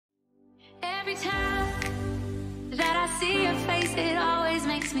see your face, it always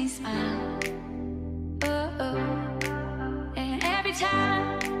makes me smile. And every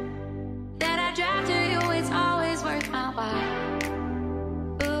time that I drive to you, it's always worth my while.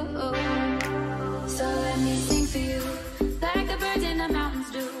 So let me sing for you, like the birds in the mountains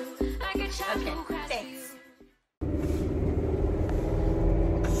do, like a child who cries for you.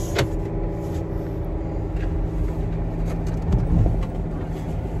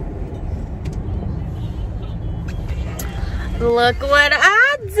 Look what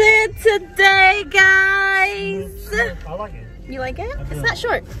I did today, guys. I like it. You like it? It's not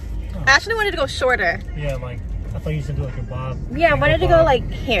short. I actually wanted to go shorter. Yeah, like, I thought you said do like a bob. Yeah, I wanted to go like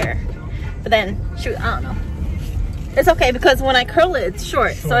here. But then, shoot, I don't know. It's okay because when I curl it, it's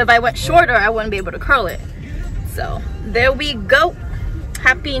short. So if I went shorter, I wouldn't be able to curl it. So, there we go.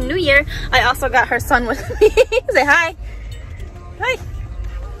 Happy New Year. I also got her son with me. Say hi. Hi.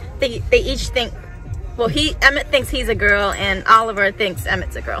 They each think, well, Emmett thinks he's a girl and Oliver thinks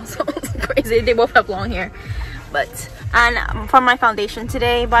Emmett's a girl. So it's crazy. They both have long hair. And for my foundation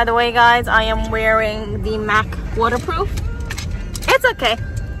today, by the way, guys, I am wearing the MAC waterproof. It's okay.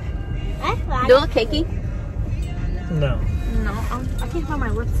 That's fine. Do it look cakey? No. No, I can't find my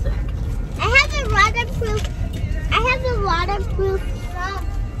lipstick. I have the waterproof. I have the waterproof stuff.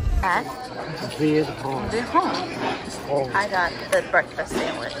 At Be home. I got the breakfast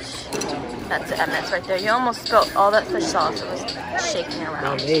sandwich. That's Emmett's right there. You almost spilled all that fish sauce. It was shaking around.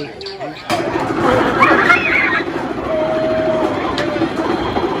 Not me.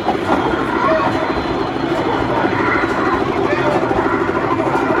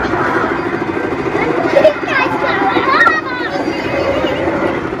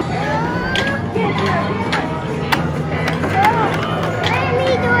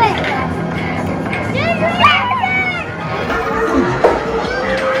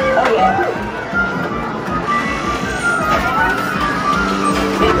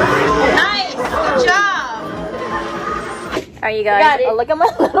 Are you guys? Oh, look at my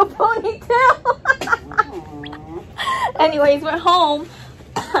little ponytail. Anyways, we're home.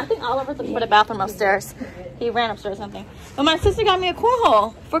 I think Oliver's looking for the bathroom upstairs. He ran upstairs or something. But my sister got me a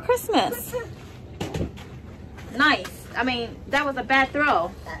cornhole for Christmas. Nice. I mean, that was a bad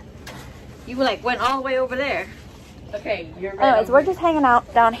throw. You like went all the way over there. Okay, you're ready. Anyways, we're just hanging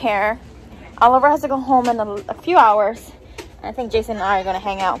out down here. Oliver has to go home in a few hours. I think Jason and I are gonna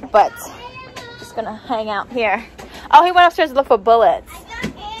hang out, but just gonna hang out here. Oh, he went upstairs to look for bullets. I got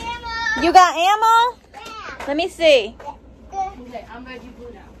ammo. You got ammo? Yeah. Let me see.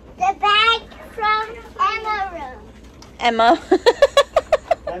 The bag from Emma room. Emma.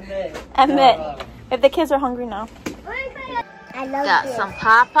 Emmett. If the kids are hungry now. I love Got this. some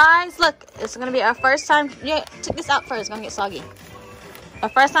Popeyes. Look, it's gonna be our first time. Yeah, take this out first. It's gonna get soggy. Our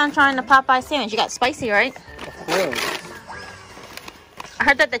first time trying the Popeye sandwich. You got spicy, right? I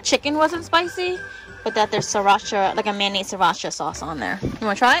heard that the chicken wasn't spicy, but that there's sriracha, like a mayonnaise sriracha sauce on there. You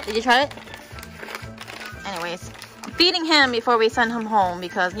wanna try it? Did you try it? Anyways, I'm feeding him before we send him home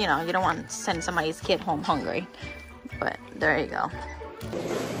because, you know, you don't want to send somebody's kid home hungry. But there you go.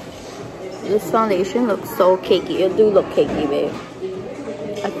 This foundation looks so cakey. It do look cakey, babe.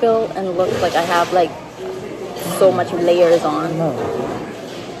 I feel and look like I have like so much layers on.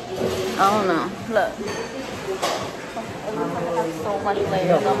 I don't know. Look. It looks like I have so much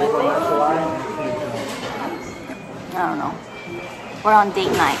layers on my face. I don't know. We're on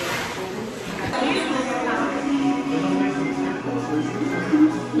date night.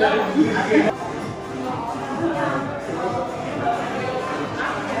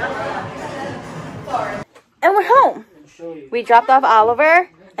 And we're home. We dropped off Oliver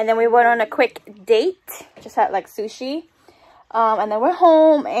and then we went on a quick date. Just had like sushi. And then we're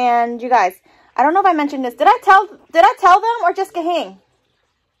home and you guys, I don't know if I mentioned this. Did I tell them or just Kahing?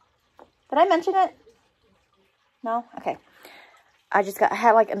 Did I mention it? No? Okay. I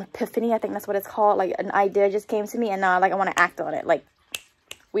had like an epiphany. I think that's what it's called. Like an idea just came to me and now like I want to act on it. Like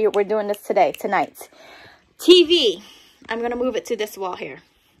we're doing this tonight. TV. I'm going to move it to this wall here.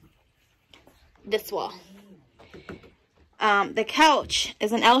 This wall. The couch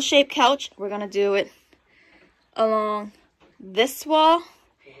is an L-shaped couch. We're going to do it along this wall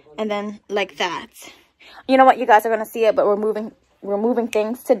and then like that. You know what? You guys are going to see it, but we're moving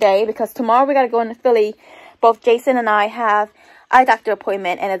things today because tomorrow we got to go into Philly. Both Jason and I have eye doctor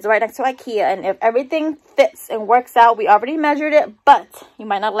appointment and it's right next to IKEA, and if everything fits and works out, we already measured it, but you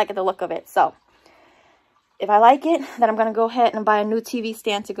might not like the look of it. So if I like it, then I'm going to go ahead and buy a new TV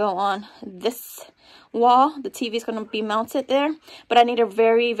stand to go on this wall. The TV is going to be mounted there, but I need a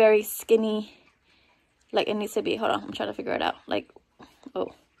very, very skinny, like it needs to be, hold on, I'm trying to figure it out. Like, oh,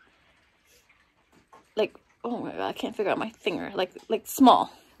 like oh my god, I can't figure out my finger. Like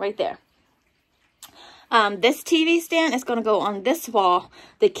small, right there. This TV stand is gonna go on this wall.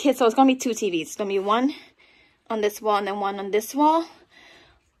 The kids, so it's gonna be 2 TVs. It's gonna be one on this wall and then one on this wall.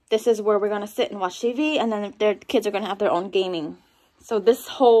 This is where we're gonna sit and watch TV, and then their kids are gonna have their own gaming. So this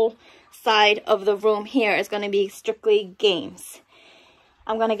whole side of the room here is gonna be strictly games.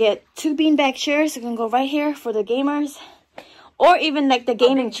 I'm gonna get 2 beanbag chairs. They're gonna go right here for the gamers, or even like the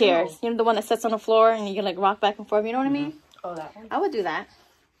gaming chairs. You know, the one that sits on the floor and you can like rock back and forth. You know what I mean? Oh, that one. I would do that.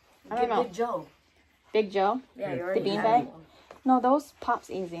 I don't know. Big Joe. Big Joe? Yeah, you The already beanbag? No, those pops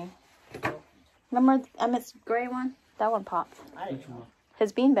easy. Remember Emmett's gray one? That one popped.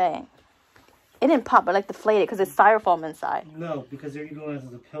 His beanbag. It didn't pop, but like deflated because it's styrofoam inside. No, because they're utilizing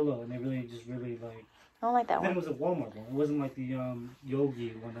it as a pillow, and they really like. I don't like that Then one. it was a Walmart one. It wasn't like the Yogi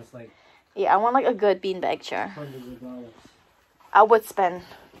one that's like Yeah, I want like a good beanbag chair. hundreds of dollars. I would spend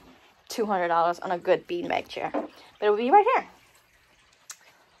 $200 on a good beanbag chair, but it would be right here.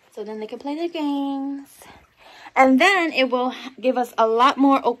 So then they can play their games. And then it will give us a lot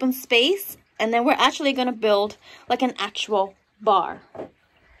more open space. And then we're actually going to build like an actual bar.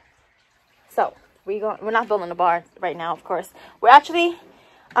 So we're not building a bar right now, of course. We're actually,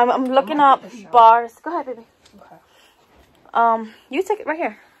 I'm looking up bars. Go ahead, baby. Okay. You take it right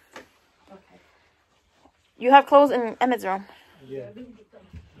here. Okay. You have clothes in Emmett's room. Yeah.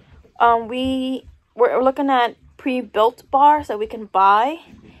 We're looking at pre-built bars that we can buy.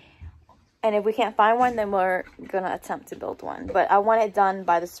 And if we can't find one, then we're going to attempt to build one. But I want it done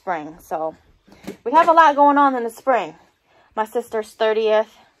by the spring. So we have a lot going on in the spring. My sister's 30th.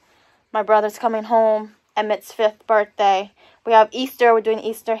 My brother's coming home. Emmett's 5th birthday. We have Easter. We're doing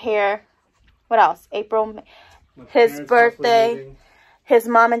Easter here. What else? April. His birthday. His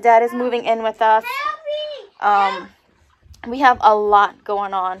mom and dad is moving in with us. We have a lot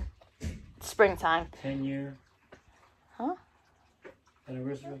going on. Springtime. 10-year. Huh?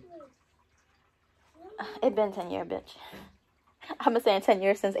 Anniversary. It been 10 years, bitch. I've been saying 10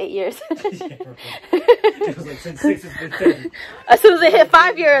 years since 8 years. It was like since 6 it's been 10. As soon as it hit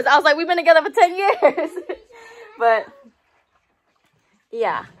 5 years, I was like, we've been together for 10 years. But,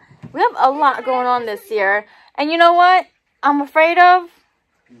 yeah. We have a lot going on this year. And you know what I'm afraid of?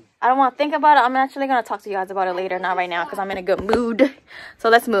 I don't want to think about it. I'm actually going to talk to you guys about it later, not right now, because I'm in a good mood. So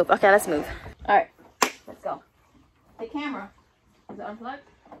let's move. Okay, let's move. All right, let's go. The camera. Is it unplugged?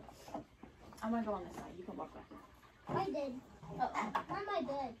 I'm going to go on this side. You can walk back there. I did. Uh-oh. Mom, I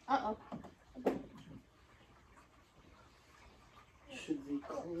did. Uh-oh. Should be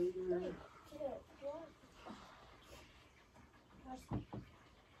clear.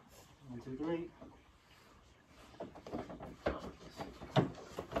 One, two, three.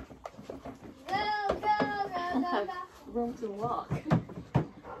 Go, go, I don't go, have go, room to walk. So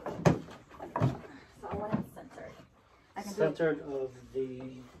I want it centered. I can do it. Centered of the.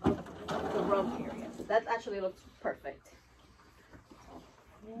 The rub area. That actually looks perfect.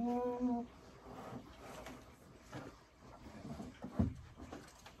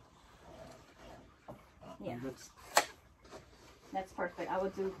 Yeah, that's perfect. I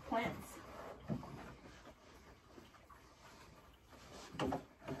would do plants. All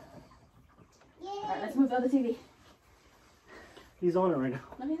right, let's move the other TV. He's on it right now.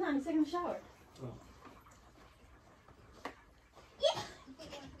 No, he's not. He's taking a shower. Oh.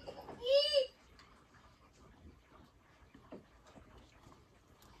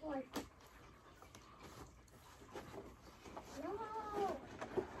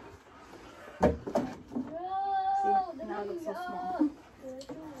 See, now it looks so small.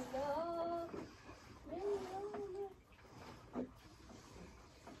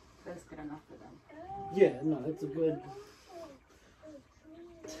 That's good enough for them. Yeah, no, it's a good.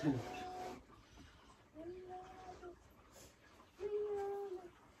 Okay,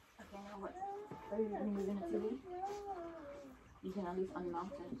 now what? Are you moving the TV? You can at least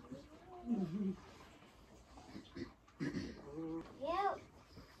unmount it. Yep.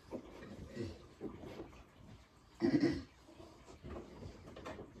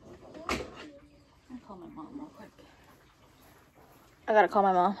 I'll call my mom real quick. I gotta call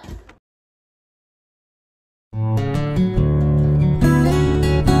my mom.